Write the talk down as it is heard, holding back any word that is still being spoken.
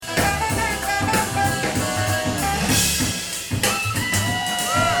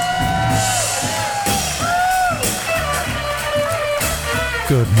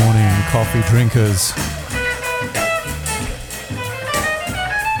coffee drinkers.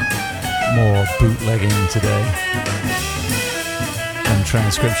 More bootlegging today and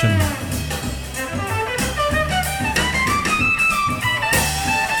transcription.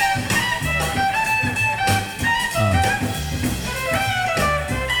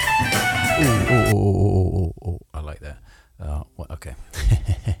 I like that. Okay.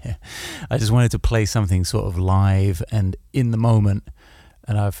 I just wanted to play something sort of live and in the moment,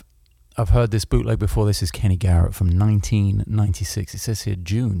 and I've heard this bootleg before. This is Kenny Garrett from 1996. It says here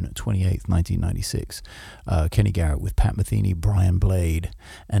June 28th, 1996. Kenny Garrett with Pat Metheny, Brian Blade,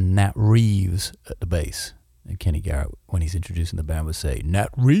 and Nat Reeves at the bass. And Kenny Garrett, when he's introducing the band, would say, Nat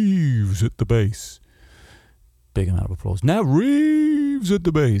Reeves at the bass. Big amount of applause. Nat Reeves at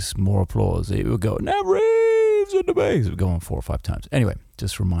the bass. More applause. It would go, Nat Reeves at the bass. It would go on 4 or 5 times. Anyway,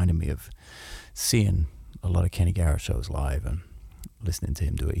 just reminded me of seeing a lot of Kenny Garrett shows live and listening to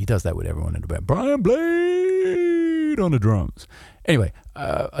him do it. He does that with everyone in the band. Brian Blade on the drums. Anyway,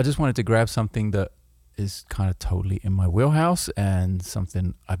 I just wanted to grab something that is kind of totally in my wheelhouse and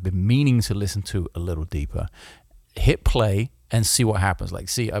something I've been meaning to listen to a little deeper. Hit play and see what happens. Like,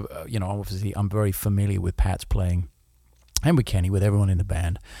 see, obviously I'm very familiar with Pat's playing and with Kenny, with everyone in the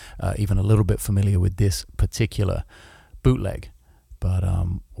band, even a little bit familiar with this particular bootleg. But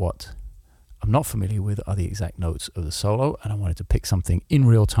what I'm not familiar with are the exact notes of the solo, and I wanted to pick something in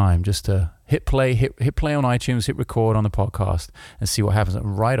real time just to hit play on iTunes, hit record on the podcast, and see what happens.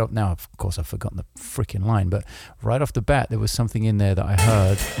 And right up now, of course, I've forgotten the freaking line, but right off the bat, there was something in there that I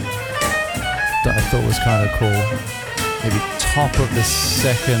heard that I thought was kind of cool. Maybe top of the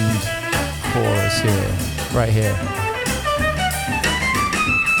second chorus here, right here.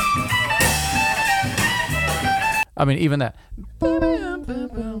 I mean, even that,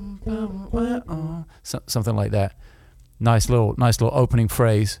 something like that. Nice little opening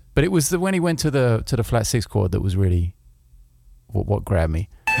phrase. But it was when he went to the flat 6 chord that was really what grabbed me.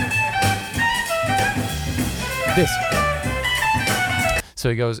 This. So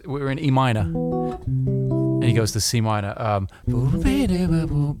he goes, we're in E minor, and he goes to C minor.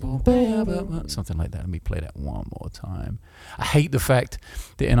 Something like that. Let me play that one more time. I hate the fact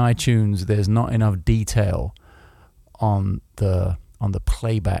that in iTunes there's not enough detail on the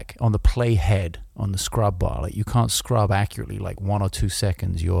playback, on the playhead, on the scrub bar. Like, you can't scrub accurately like 1 or 2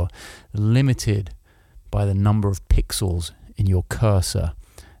 seconds. You're limited by the number of pixels in your cursor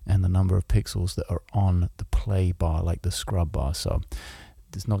and the number of pixels that are on the play bar, like the scrub bar. So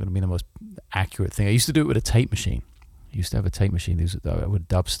it's not going to be the most accurate thing. I used to do it with a tape machine. I used to have a tape machine. I would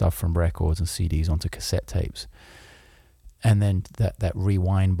dub stuff from records and CDs onto cassette tapes. And then that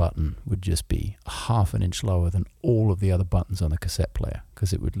rewind button would just be 1/2 an inch lower than all of the other buttons on the cassette player,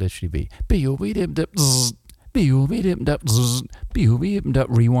 because it would literally be rewind,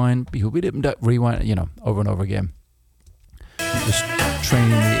 over and over again. Just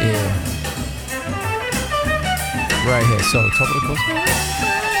training the ear. Right here, so top of the course.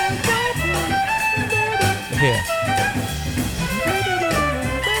 Here.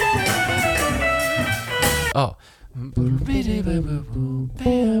 Oh.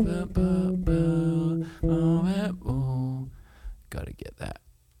 Gotta get that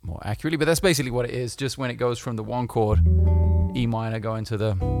more accurately, but that's basically what it is. Just when it goes from the 1 chord, E minor, going to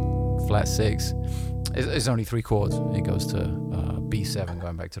the flat 6, it's only 3 chords. It goes to B7,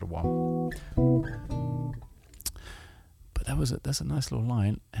 going back to the 1. But that's a nice little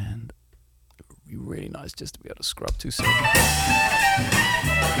line, and it'd be really nice just to be able to scrub 2 seconds.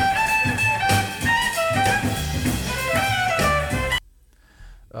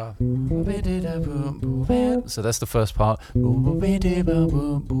 So that's the first part.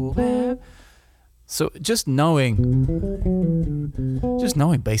 So just knowing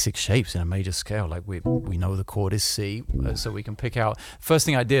basic shapes in a major scale, like we know the chord is C, so we can pick out. First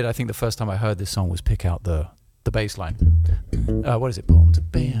thing I did, I think the first time I heard this song, was pick out the bass line. What is it? Boom,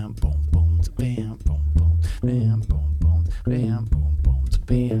 bam, boom, boom, bam, boom, boom, bam, boom, boom, bam, boom, boom,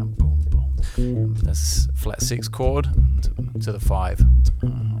 bam, boom, boom. That's flat 6 chord to the 5.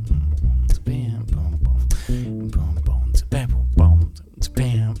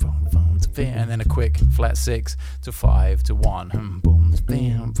 And then a quick flat 6 to 5 to 1.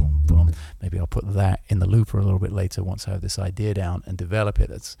 Maybe I'll put that in the looper a little bit later once I have this idea down and develop it.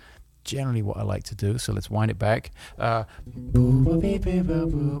 That's generally what I like to do. So let's wind it back. So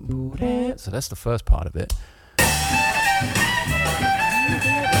that's the first part of it.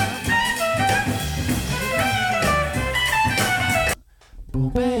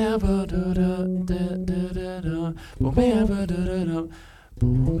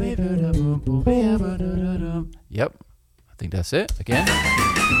 Yep, think that's it. Again,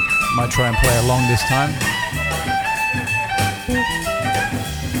 might try and play along this time.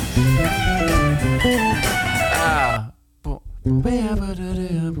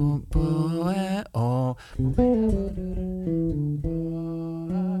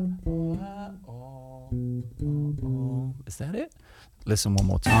 Is that it? Listen one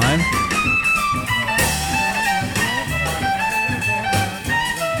more time.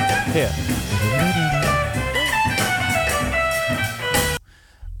 Here.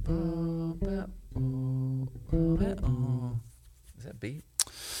 Is that beat?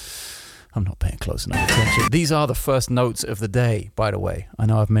 I'm not paying close enough attention. These are the first notes of the day, by the way. I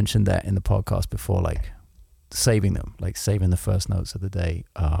know I've mentioned that in the podcast before, like saving them, like saving the first notes of the day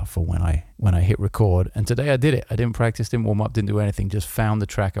for when I hit record. And today I did it. I didn't practice, didn't warm up, didn't do anything. Just found the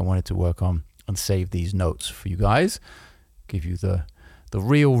track I wanted to work on and save these notes for you guys. Give you the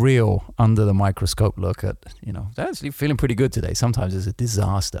real under the microscope look at, actually feeling pretty good today. Sometimes it's a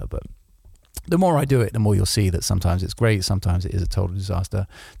disaster, but the more I do it, the more you'll see that sometimes it's great, sometimes it is a total disaster.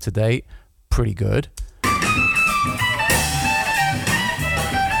 Today, pretty good.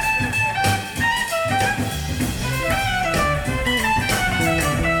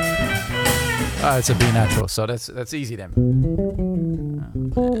 It's a B natural, so that's easy then.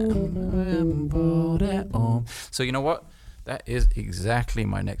 So you know what? That is exactly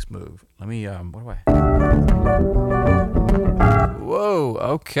my next move. Let me, what do I... Whoa,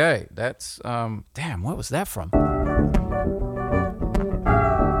 okay. That's, damn, what was that from?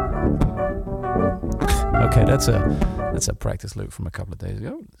 Okay, that's a practice loop from a couple of days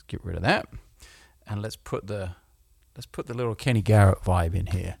ago. Let's get rid of that. And let's put the little Kenny Garrett vibe in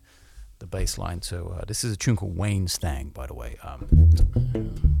here. The bass line. So this is a tune called Wayne's Thang, by the way.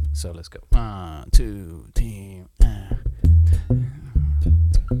 So let's go. 1, 2, 3.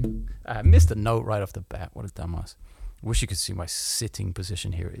 I missed a note right off the bat. What a dumbass. Wish you could see my sitting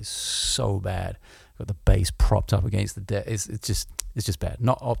position here. It is so bad. Got the bass propped up against the deck. It's just bad.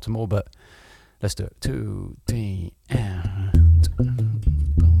 Not optimal, but let's do it. 2, 3.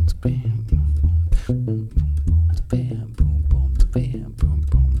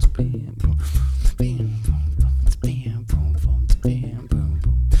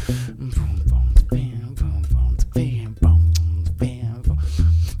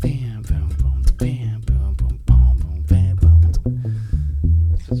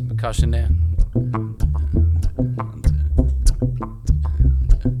 Some percussion there.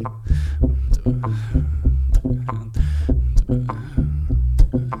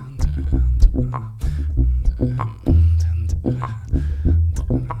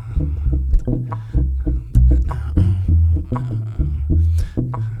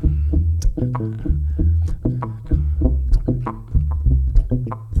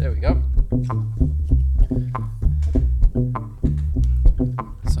 There we go.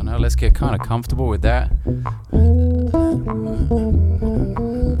 So now let's get kind of comfortable with that.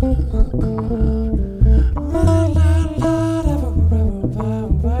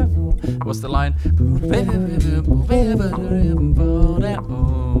 What's the line?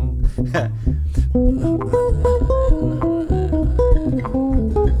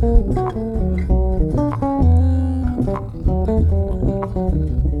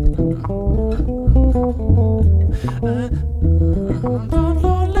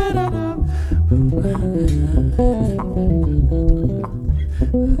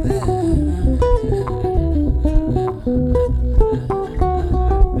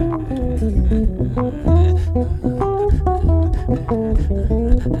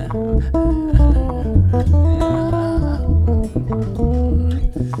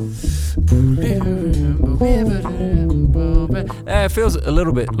 It feels a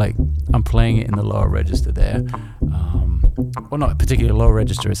little bit like I'm playing it in the lower register there. Well, not a particularly low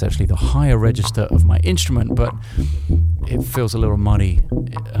register, it's actually the higher register of my instrument, but it feels a little muddy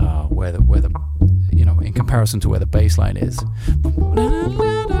where the in comparison to where the bass line is.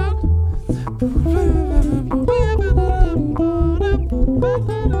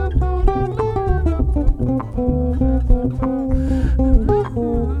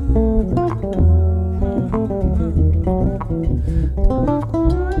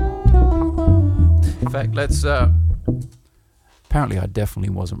 In fact, let's apparently I definitely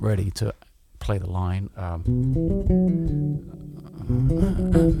wasn't ready to play the line.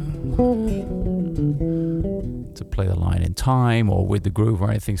 To play the line in time or with the groove or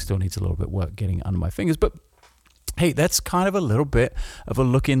anything, still needs a little bit of work getting under my fingers. But hey, that's kind of a little bit of a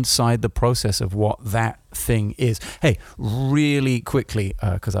look inside the process of what that thing is. Hey, really quickly,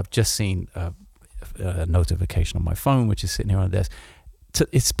 because I've just seen a notification on my phone, which is sitting here on the desk.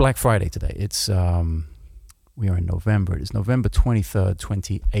 It's Black Friday today. It's We are in November. It is November 23rd,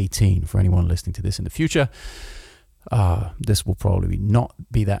 2018, for anyone listening to this in the future. This will probably not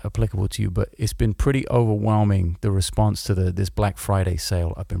be that applicable to you, but it's been pretty overwhelming, the response to this Black Friday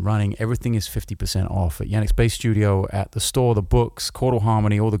sale I've been running. Everything is 50% off at Yannick's Bass Studio, at the store, the books, Chordal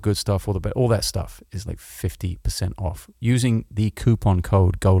Harmony, all the good stuff, all that stuff is like 50% off. Using the coupon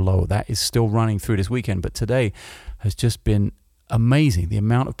code GOLOW, that is still running through this weekend, but today has just been amazing. The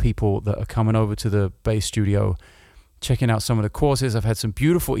amount of people that are coming over to the Bass Studio, checking out some of the courses. I've had some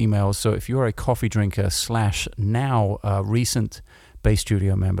beautiful emails. So if you're a coffee drinker / now recent Bass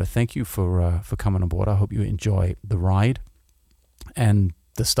Studio member, thank you for coming on board. I hope you enjoy the ride and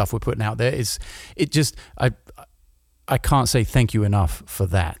the stuff we're putting out there. I can't say thank you enough for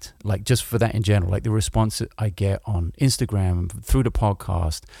that. Like, just for that in general, like the response that I get on Instagram, through the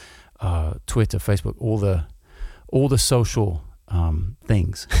podcast, Twitter, Facebook, all the social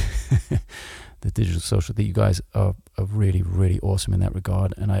things. The digital social, that you guys are really, really awesome in that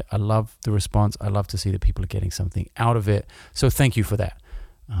regard. And I love the response. I love to see that people are getting something out of it. So thank you for that.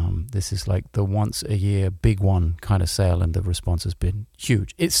 This is like the once a year big one kind of sale, and the response has been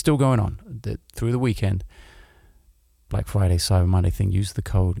huge. It's still going on through the weekend. Black Friday, Cyber Monday thing. Use the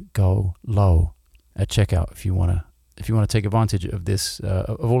code GOLOW at checkout if you want to take advantage of this,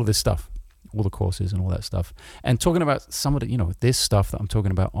 of all of this stuff. All the courses and all that stuff. And talking about some of the, this stuff that I'm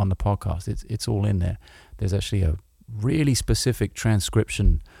talking about on the podcast, it's all in there. There's actually a really specific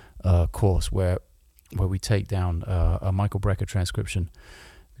transcription course where we take down a Michael Brecker transcription,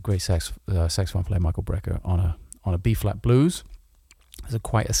 the great saxophone player Michael Brecker, on a B-flat blues. It's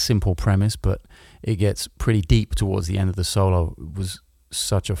quite a simple premise, but it gets pretty deep towards the end of the solo. It was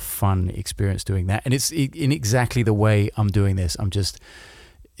such a fun experience doing that. And it's in exactly the way I'm doing this. I'm just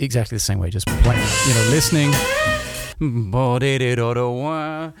exactly the same way, just playing, listening.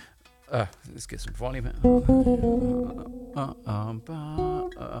 Let's get some volume.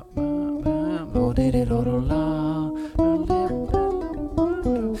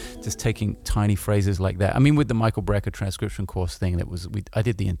 Just taking tiny phrases like that. I mean, with the Michael Brecker transcription course thing, I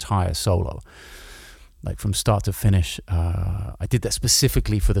did the entire solo, like from start to finish. I did that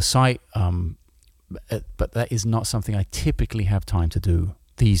specifically for the site, but that is not something I typically have time to do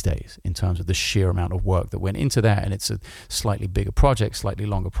these days, in terms of the sheer amount of work that went into that. And it's a slightly bigger project, slightly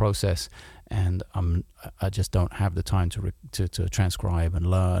longer process, and I just don't have the time to transcribe and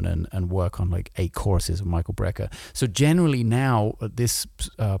learn and work on like 8 courses of Michael Brecker. So generally now, at this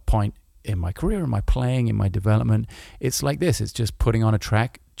point in my career, in my playing, in my development, it's like this. It's just putting on a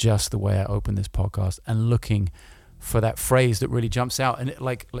track just the way I open this podcast and looking for that phrase that really jumps out. And it,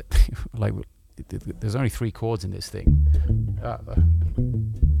 like there's only 3 chords in this thing.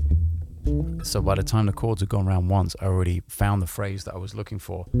 So by the time the chords have gone around once, I already found the phrase that I was looking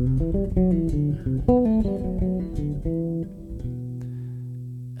for.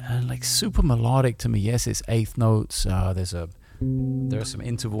 And like super melodic to me. Yes, it's 8th notes. There are some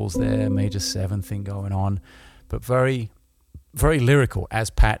intervals there, major 7th thing going on, but very, very lyrical,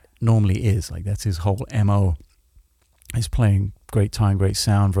 as Pat normally is. Like, that's his whole MO. He's playing great time, great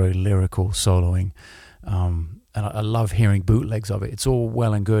sound, very lyrical soloing. And I love hearing bootlegs of it. It's all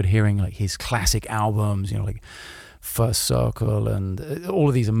well and good hearing like his classic albums, like First Circle and all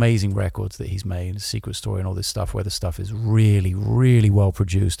of these amazing records that he's made, Secret Story and all this stuff, where the stuff is really, really well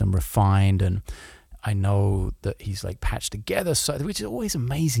produced and refined. And I know that he's like patched together, which is always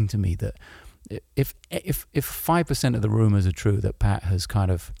amazing to me, that if 5% of the rumors are true that Pat has kind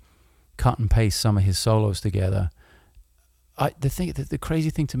of cut and paste some of his solos together, the crazy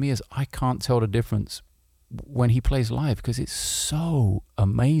thing to me is I can't tell the difference when he plays live, because it's so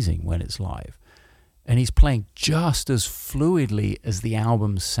amazing when it's live, and he's playing just as fluidly as the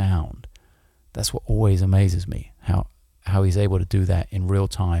albums sound. That's what always amazes me, how he's able to do that in real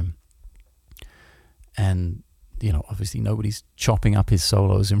time. And obviously nobody's chopping up his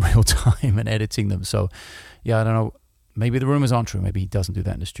solos in real time and editing them. So yeah, I don't know, maybe the rumors aren't true, maybe he doesn't do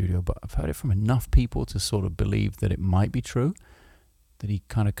that in the studio, but I've heard it from enough people to sort of believe that it might be true, that he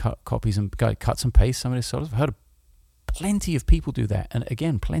kind of cuts and pastes some of his solos. I've heard plenty of people do that, and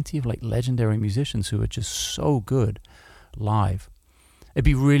again, plenty of like legendary musicians who are just so good live. It'd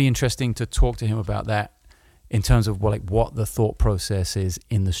be really interesting to talk to him about that, in terms of what the thought process is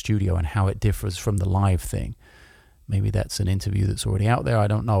in the studio and how it differs from the live thing. Maybe that's an interview that's already out there. I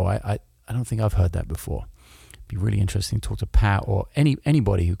don't know. I don't think I've heard that before. It'd be really interesting to talk to Pat or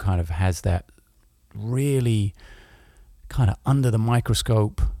anybody who kind of has that really kind of under the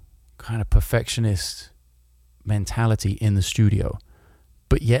microscope, kind of perfectionist mentality in the studio,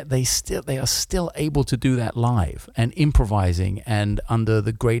 but yet they are still able to do that live and improvising and under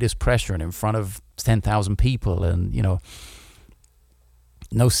the greatest pressure and in front of 10,000 people, and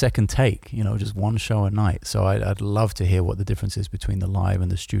no second take, just one show a night. So I'd love to hear what the difference is between the live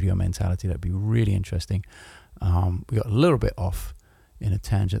and the studio mentality. That'd be really interesting. We got a little bit off in a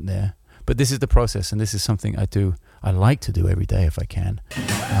tangent there, but this is the process, and this is something I like to do every day if I can.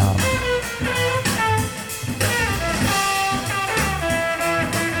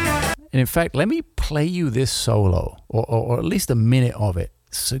 And in fact, let me play you this solo, or at least a minute of it,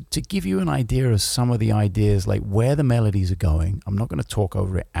 so to give you an idea of some of the ideas, like where the melodies are going. I'm not going to talk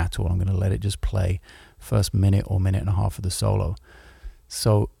over it at all. I'm going to let it just play first minute or minute and a half of the solo.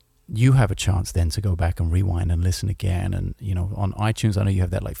 So you have a chance then to go back and rewind and listen again. And, on iTunes, I know you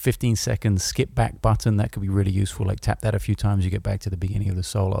have that like 15 second skip back button. That could be really useful. Like tap that a few times, you get back to the beginning of the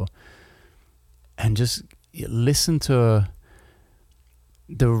solo. And just listen to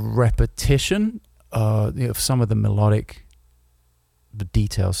the repetition of some of the melodic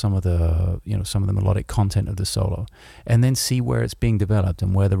details, some of the melodic content of the solo, and then see where it's being developed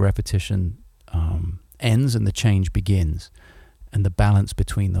and where the repetition ends and the change begins, and the balance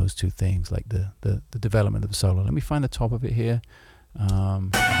between those two things, like the development of the solo. Let me find the top of it here,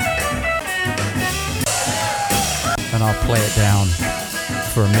 and I'll play it down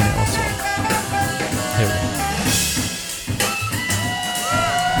for a minute or so. Here we go.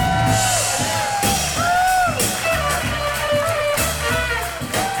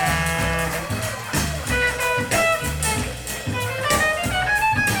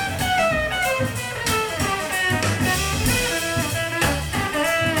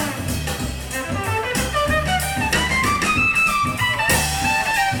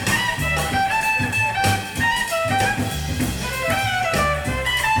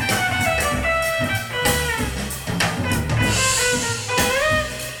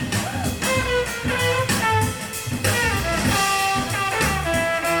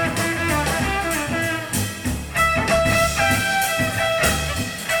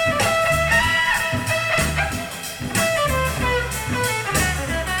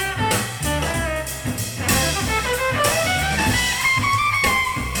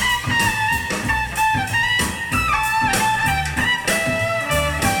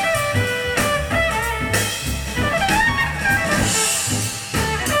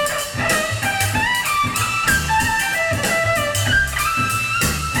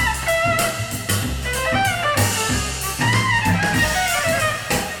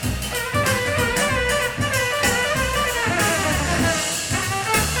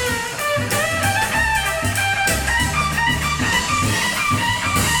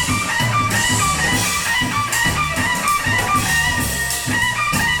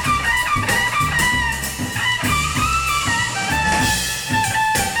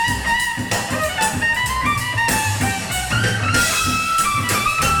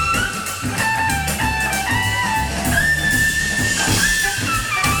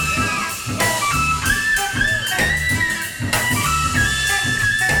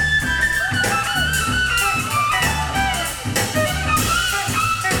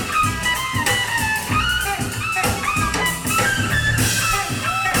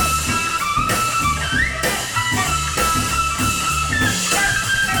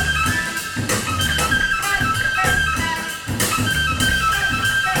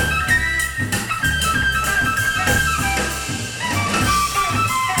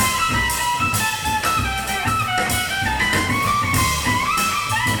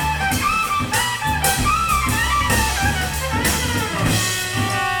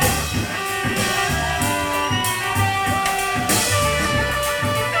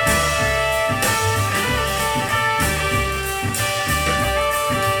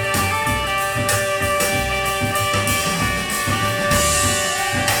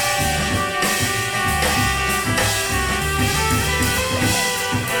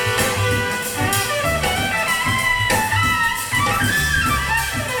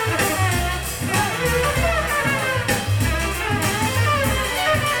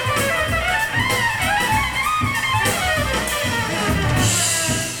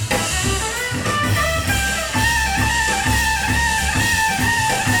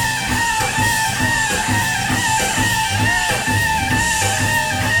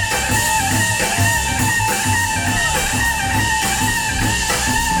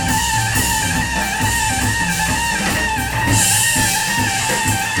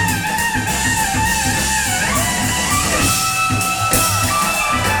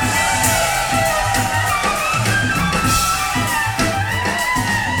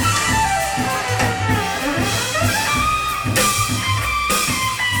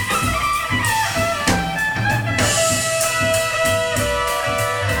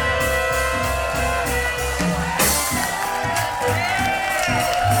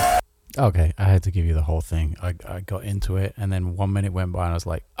 Okay, I had to give you the whole thing. I got into it, and then 1 minute went by, and I was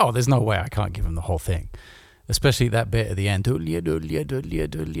like, oh, there's no way I can't give him the whole thing. Especially that bit at the end. Like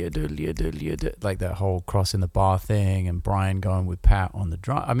that whole crossing the bar thing, and Brian going with Pat on the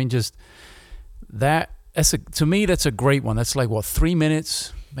drum. I mean, just that. To me, that's a great one. That's like, what, 3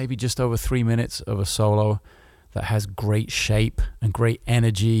 minutes, maybe just over 3 minutes of a solo that has great shape and great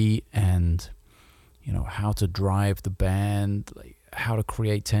energy, and, you know, how to drive the band, like how to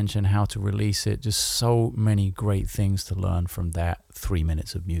create tension, how to release it. Just so many great things to learn from that 3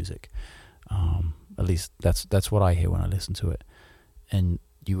 minutes of music. At least that's what I hear when I listen to it. And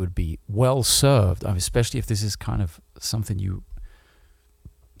you would be well served, especially if this is kind of something you're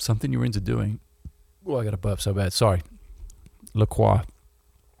into doing. Oh, I got a burp so bad. Sorry. La Croix.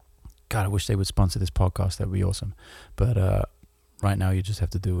 God, I wish they would sponsor this podcast. That would be awesome. But right now you just have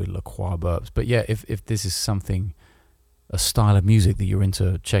to do with La Croix burps. But yeah, if this is something, a style of music that you're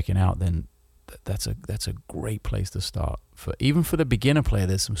into checking out, then that's a great place to start. Even for the beginner player,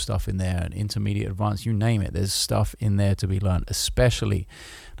 there's some stuff in there, and intermediate, advanced, you name it. There's stuff in there to be learned, especially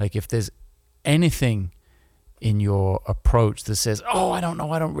like if there's anything in your approach that says, oh, I don't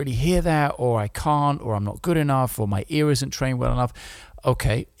know, I don't really hear that, or I can't, or I'm not good enough, or my ear isn't trained well enough.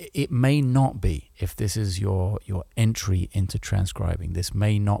 Okay, it may not be. If this is your entry into transcribing, this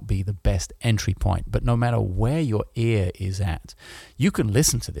may not be the best entry point. But no matter where your ear is at, you can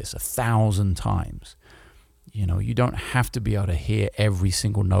listen to this 1,000 times. You know, you don't have to be able to hear every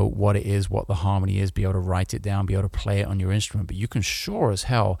single note, what it is, what the harmony is, be able to write it down, be able to play it on your instrument. But you can sure as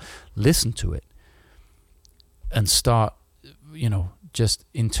hell listen to it and start, you know, just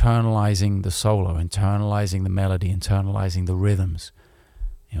internalizing the solo, internalizing the melody, internalizing the rhythms.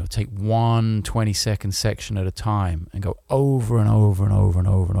 You know, take one 20-second section at a time and go over and over and over and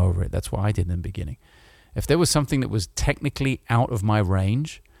over and over it. That's what I did in the beginning. If there was something that was technically out of my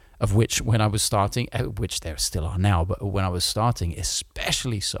range, of which when I was starting, which there still are now, but when I was starting,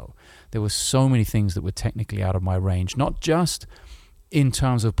 especially so, there were so many things that were technically out of my range, not just in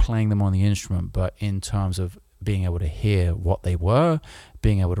terms of playing them on the instrument, but in terms of being able to hear what they were,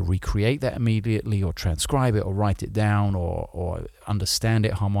 being able to recreate that immediately, or transcribe it, or write it down, or understand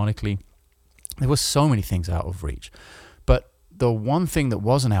it harmonically. There were so many things out of reach. But the one thing that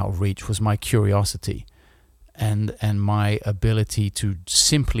wasn't out of reach was my curiosity and my ability to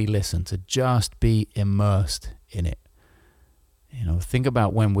simply listen, to just be immersed in it. You know, think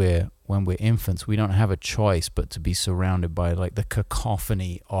about when we're infants, we don't have a choice but to be surrounded by like the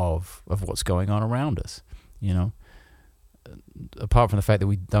cacophony of what's going on around us. You know, apart from the fact that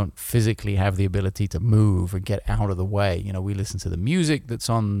we don't physically have the ability to move and get out of the way, you know, we listen to the music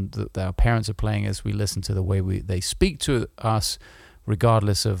that's on that our parents are playing us. We listen to the way they speak to us,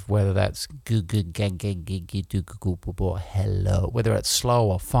 regardless of whether that's hello, whether it's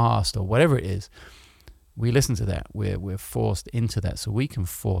slow or fast or whatever it is. We listen to that. We're forced into that, so we can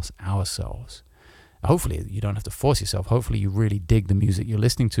force ourselves. Hopefully, you don't have to force yourself. Hopefully, you really dig the music you're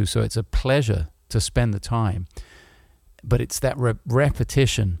listening to, so it's a pleasure to spend the time. But it's that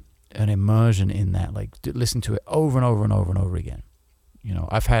repetition and immersion in that, like listen to it over and over and over and over again. You know,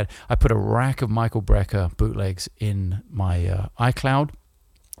 I put a rack of Michael Brecker bootlegs in my iCloud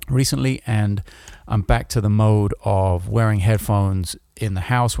recently, and I'm back to the mode of wearing headphones in the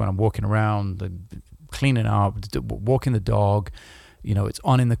house when I'm walking around, cleaning up, walking the dog. You know, it's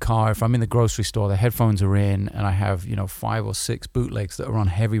on in the car. If I'm in the grocery store, the headphones are in, and I have, 5 or 6 bootlegs that are on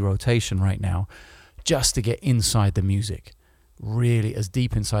heavy rotation right now, just to get inside the music, really as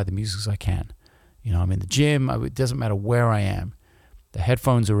deep inside the music as I can. You know, I'm in the gym. It doesn't matter where I am. The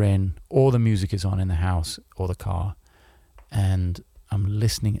headphones are in, all the music is on in the house or the car, and I'm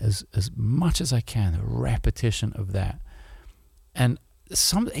listening as much as I can, the repetition of that. And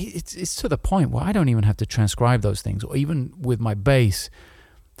it's to the point where I don't even have to transcribe those things, or even with my bass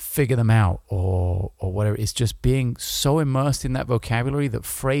figure them out, or whatever. It's just being so immersed in that vocabulary that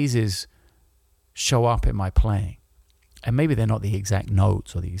phrases show up in my playing. And maybe they're not the exact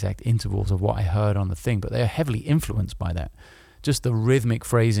notes or the exact intervals of what I heard on the thing, but they are heavily influenced by that. Just the rhythmic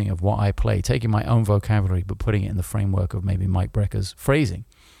phrasing of what I play, taking my own vocabulary but putting it in the framework of maybe Mike Brecker's phrasing.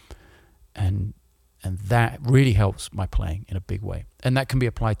 And that really helps my playing in a big way. And that can be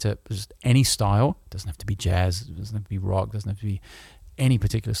applied to just any style. It doesn't have to be jazz, it doesn't have to be rock, it doesn't have to be any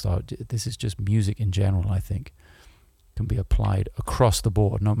particular style. This is just music in general, I think. Can be applied across the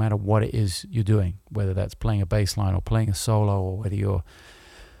board, no matter what it is you're doing, whether that's playing a bass line or playing a solo, or whether you're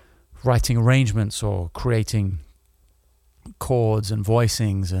writing arrangements or creating chords and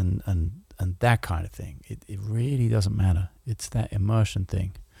voicings and that kind of thing. It really doesn't matter. It's that immersion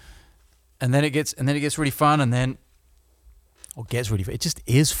thing. And then it gets really fun, and then or gets really fun. It just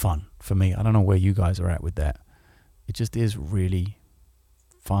is fun for me. I don't know where you guys are at with that. It just is really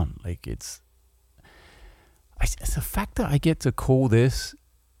fun. Like it's the fact that I get to call this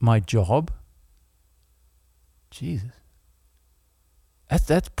my job. Jesus.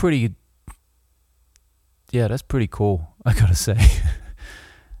 That's pretty, yeah, that's pretty cool, I gotta say.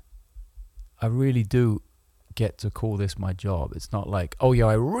 I really do get to call this my job. It's not like, oh yeah,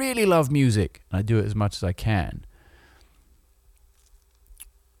 I really love music and I do it as much as I can.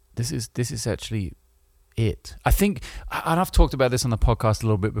 This is actually it. I think, and I've talked about this on the podcast a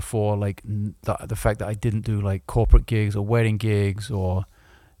little bit before, like the fact that I didn't do like corporate gigs or wedding gigs or,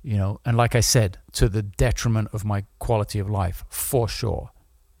 you know, and like I said, to the detriment of my quality of life, for sure.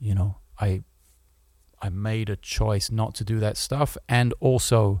 You know, I made a choice not to do that stuff, and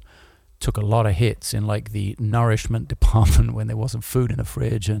also took a lot of hits in like the nourishment department when there wasn't food in the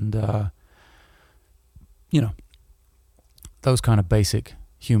fridge, and you know, those kind of basic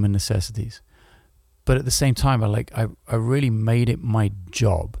human necessities. But at the same time, I really made it my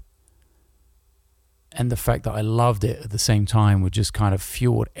job. And the fact that I loved it at the same time would just kind of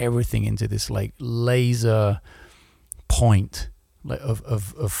fueled everything into this like laser point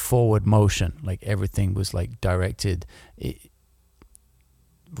of forward motion. Like everything was like directed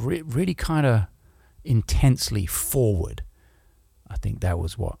really kind of intensely forward. I think that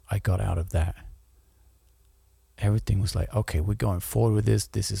was what I got out of that. Everything was like, okay, we're going forward with this.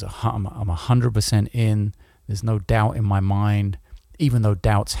 This is I'm 100% in. There's no doubt in my mind. Even though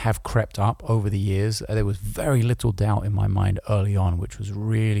doubts have crept up over the years, there was very little doubt in my mind early on, which was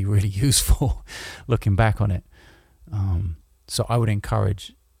really, really useful looking back on it. So I would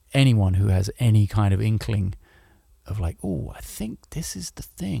encourage anyone who has any kind of inkling of like, oh, I think this is the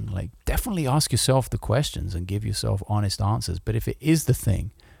thing. Like, definitely ask yourself the questions and give yourself honest answers. But if it is the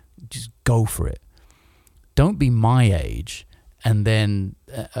thing, just go for it. Don't be my age and then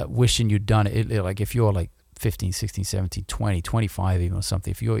wishing you'd done it. Like if you're like 15, 16, 17, 20, 25 even or something.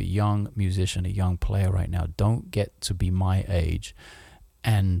 If you're a young musician, a young player right now, don't get to be my age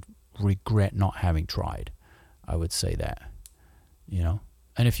and regret not having tried. I would say that, you know.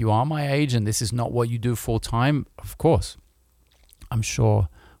 And if you are my age and this is not what you do full time, of course, I'm sure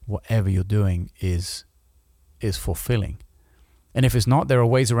whatever you're doing is fulfilling. And if it's not, there are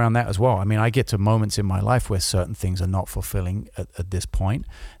ways around that as well. I mean, I get to moments in my life where certain things are not fulfilling at this point,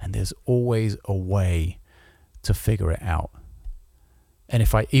 and there's always a way to figure it out. And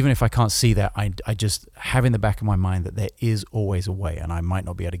even if I can't see that, I just have in the back of my mind that there is always a way, and I might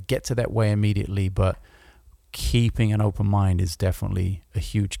not be able to get to that way immediately, but keeping an open mind is definitely a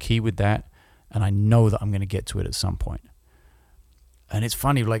huge key with that, and I know that I'm going to get to it at some point. And it's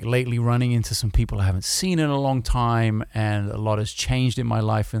funny, like lately running into some people I haven't seen in a long time, and a lot has changed in my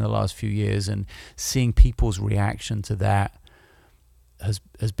life in the last few years, and seeing people's reaction to that has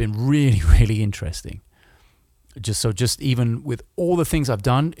been really, really interesting. Just even with all the things I've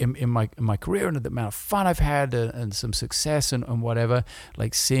done in my career and the amount of fun I've had and some success and whatever,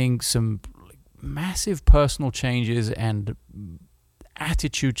 like seeing some massive personal changes and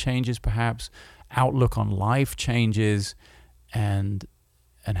attitude changes, perhaps outlook on life changes, and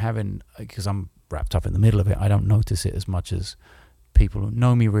having, because I'm wrapped up in the middle of it, I don't notice it as much as people who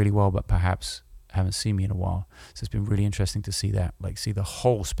know me really well but perhaps haven't seen me in a while. So it's been really interesting to see that, like see the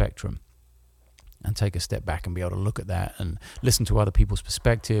whole spectrum and take a step back and be able to look at that and listen to other people's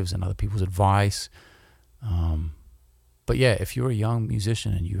perspectives and other people's advice. But yeah, if you're a young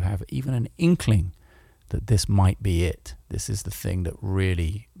musician and you have even an inkling that this might be it, this is the thing that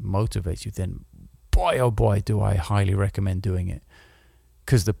really motivates you, then boy, oh boy, do I highly recommend doing it,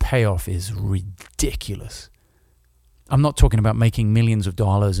 because the payoff is ridiculous. I'm not talking about making millions of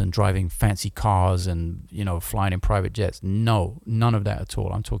dollars and driving fancy cars and, you know, flying in private jets. No, none of that at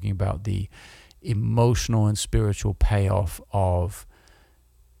all. I'm talking about the emotional and spiritual payoff of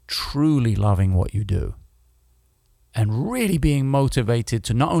truly loving what you do and really being motivated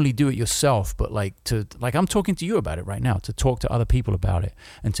to not only do it yourself, but like I'm talking to you about it right now, to talk to other people about it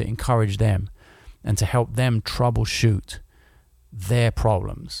and to encourage them and to help them troubleshoot their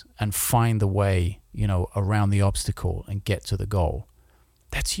problems and find the way, you know, around the obstacle and get to the goal.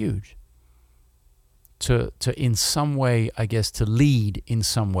 That's huge. To in some way, I guess, to lead in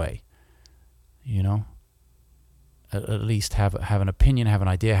some way, you know, at least have an opinion, have an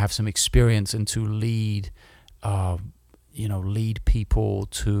idea, have some experience, and to lead, lead people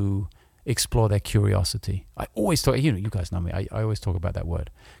to explore their curiosity. I always talk, you guys know me, I always talk about that word,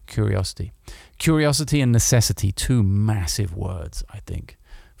 curiosity. Curiosity and necessity, two massive words, I think,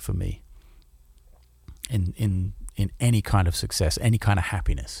 for me, in any kind of success, any kind of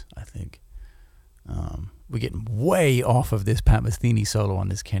happiness, I think. We're getting way off of this Pat Metheny solo on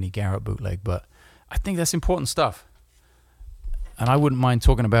this Kenny Garrett bootleg, but I think that's important stuff. And I wouldn't mind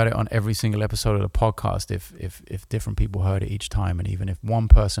talking about it on every single episode of the podcast if different people heard it each time, and even if one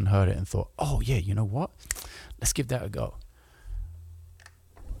person heard it and thought, oh yeah, you know what? Let's give that a go.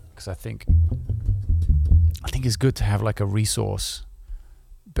 Because I think it's good to have like a resource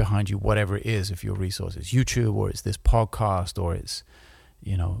behind you, whatever it is. If your resource is YouTube, or it's this podcast, or it's,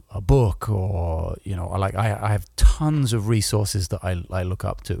 you know, a book, or, you know, like I have tons of resources that I look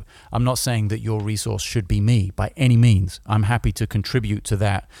up to. I'm not saying that your resource should be me by any means. I'm happy to contribute to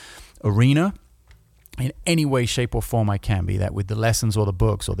that arena in any way, shape, or form I can, be that with the lessons or the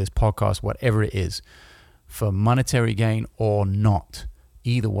books or this podcast, whatever it is, for monetary gain or not.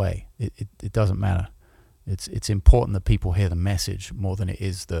 Either way, it doesn't matter. It's important that people hear the message more than it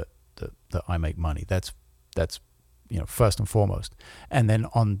is that I make money. That's you know, first and foremost. And then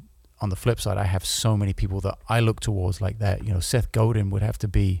on the flip side, I have so many people that I look towards like that. You know, Seth Godin would have to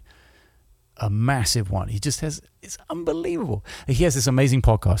be a massive one. He just has, it's unbelievable. He has this amazing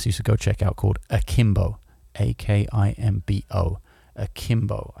podcast you should go check out called Akimbo, Akimbo,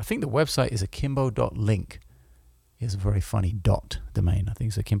 Akimbo. I think the website is akimbo.link. He has a very funny domain. I think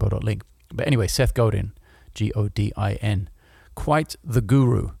it's akimbo.link. But anyway, Seth Godin, Godin, quite the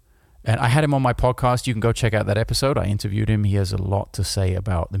guru. And I had him on my podcast. You can go check out that episode. I interviewed him. He has a lot to say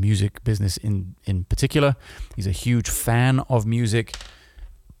about the music business in particular. He's a huge fan of music.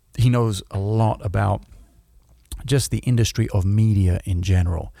 He knows a lot about just the industry of media in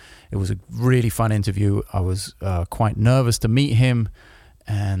general. It was a really fun interview. I was quite nervous to meet him,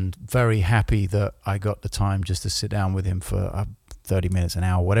 and very happy that I got the time just to sit down with him for 30 minutes, an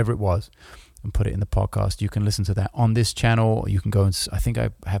hour, whatever it was, and put it in the podcast. You can listen to that on this channel. You can go and, I think I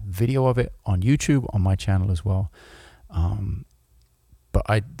have video of it on YouTube on my channel as well. But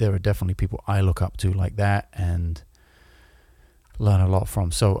there are definitely people I look up to like that and learn a lot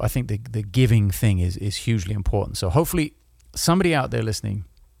from. So I think the giving thing is hugely important. So hopefully somebody out there listening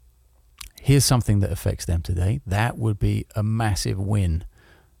hears something that affects them today. That would be a massive win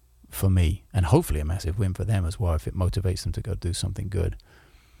for me, and hopefully a massive win for them as well if it motivates them to go do something good.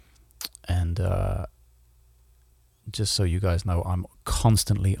 And just so you guys know, I'm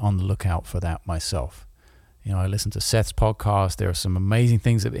constantly on the lookout for that myself. You know, I listen to Seth's podcast. There are some amazing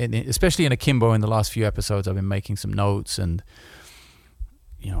things, especially in Akimbo. In the last few episodes, I've been making some notes, and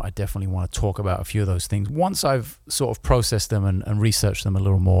you know, I definitely want to talk about a few of those things once I've sort of processed them and researched them a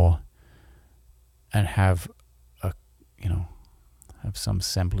little more, and have some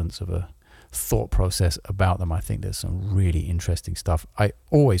semblance of a thought process about them. I think there's some really interesting stuff. I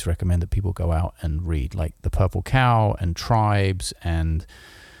always recommend that people go out and read like The Purple Cow and Tribes, and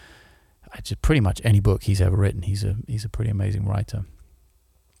just pretty much any book he's ever written. He's a pretty amazing writer.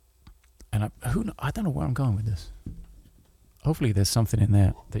 And I don't know where I'm going with this. Hopefully there's something in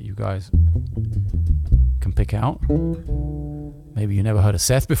there that you guys can pick out. Maybe you never heard of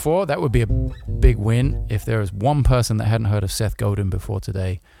Seth before. That would be a big win. If there is one person that hadn't heard of Seth Godin before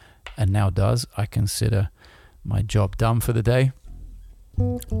today and now does, I consider my job done for the day.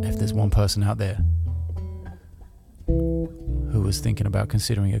 If there's one person out there who was thinking about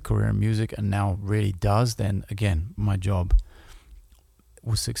considering a career in music and now really does, then again, my job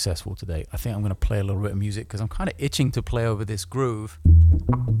was successful today. I think I'm going to play a little bit of music because I'm kind of itching to play over this groove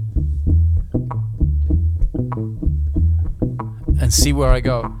and see where I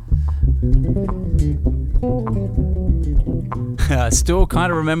go. I still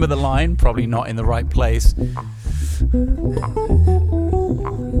kind of remember the line, probably not in the right place.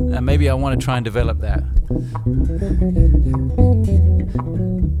 And maybe I want to try and develop that.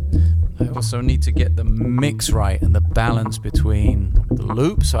 I also need to get the mix right and the balance between the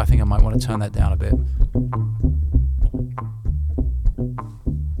loop, so I think I might want to turn that down a bit.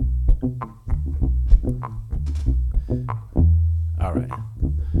 All right,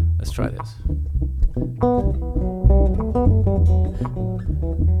 let's try this.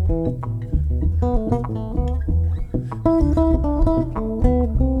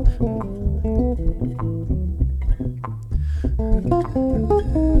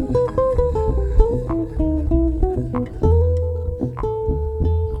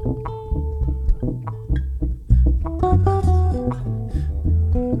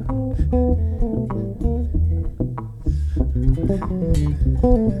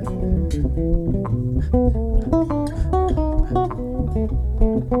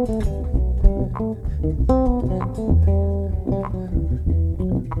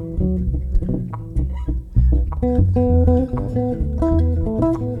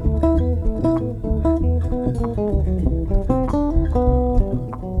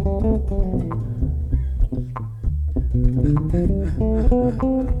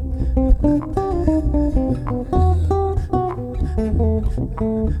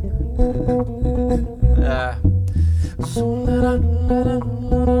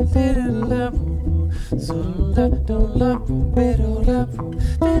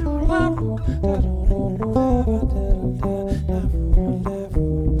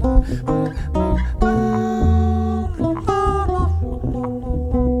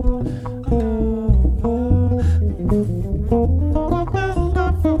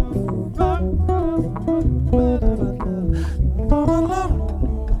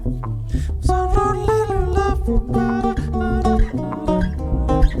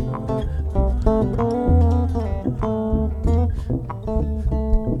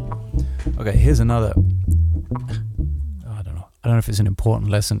 Okay, here's another. I don't know if it's an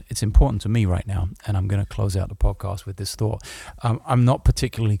important lesson. It's important to me right now, and I'm going to close out the podcast with this thought. I'm not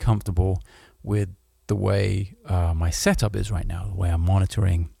particularly comfortable with the way my setup is right now, the way I'm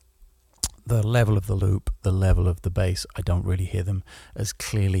monitoring the level of the loop, the level of the bass. I don't really hear them as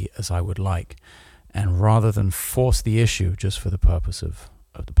clearly as I would like. And rather than force the issue just for the purpose of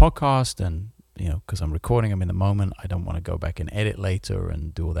the podcast and, because I'm recording them in the moment, I don't want to go back and edit later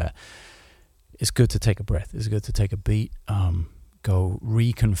and do all that. It's good to take a breath. It's good to take a beat, go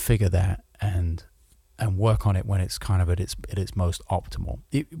reconfigure that and work on it when it's kind of at its most optimal.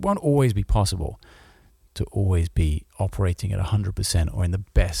 It won't always be possible to always be operating at 100% or in the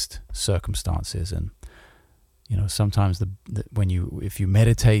best circumstances. And sometimes if you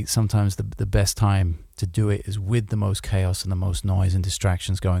meditate, sometimes the best time to do it is with the most chaos and the most noise and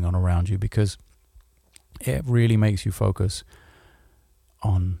distractions going on around you, because it really makes you focus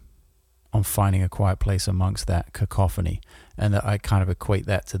on finding a quiet place amongst that cacophony. And I kind of equate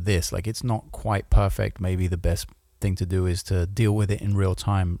that to this. Like, it's not quite perfect. Maybe the best thing to do is to deal with it in real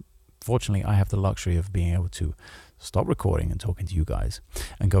time. Fortunately, I have the luxury of being able to stop recording and talking to you guys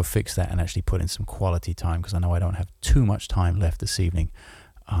and go fix that and actually put in some quality time, because I know I don't have too much time left this evening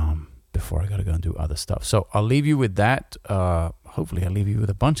before I got to go and do other stuff. So I'll leave you with that. Hopefully I'll leave you with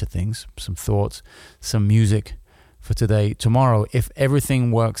a bunch of things, some thoughts, some music for today. Tomorrow, if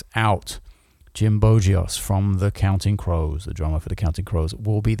everything works out, Jim Bogios from the Counting Crows, the drummer for the Counting Crows,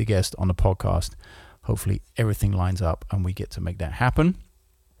 will be the guest on the podcast. Hopefully everything lines up and we get to make that happen.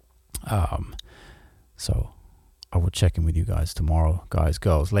 So I will check in with you guys tomorrow, guys,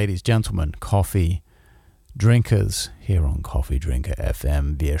 girls, ladies, gentlemen, coffee drinkers here on Coffee Drinker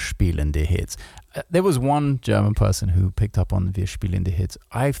FM. Wir spielen die Hits. There was one German person who picked up on Wir spielen die Hits.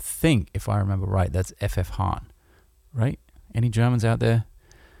 I think, if I remember right, that's FF Hahn, right? Any Germans out there?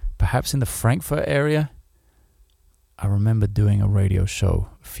 Perhaps in the Frankfurt area? I remember doing a radio show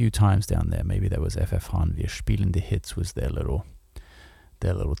a few times down there. Maybe that was FF Hahn. Wir spielen die Hits was their little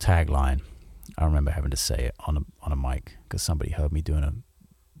tagline. I remember having to say it on a mic because somebody heard me doing a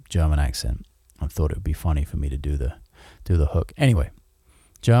German accent and thought it would be funny for me to do the hook. Anyway,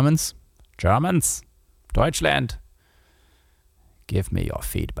 Germans, Deutschland, give me your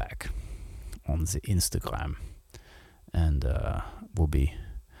feedback on the Instagram, and we'll be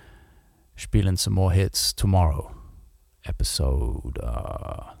spielen some more hits tomorrow. Episode,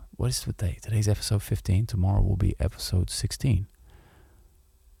 what is the date? Today's episode 15. Tomorrow will be episode 16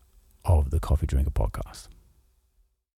 of the Coffee Drinker Podcast.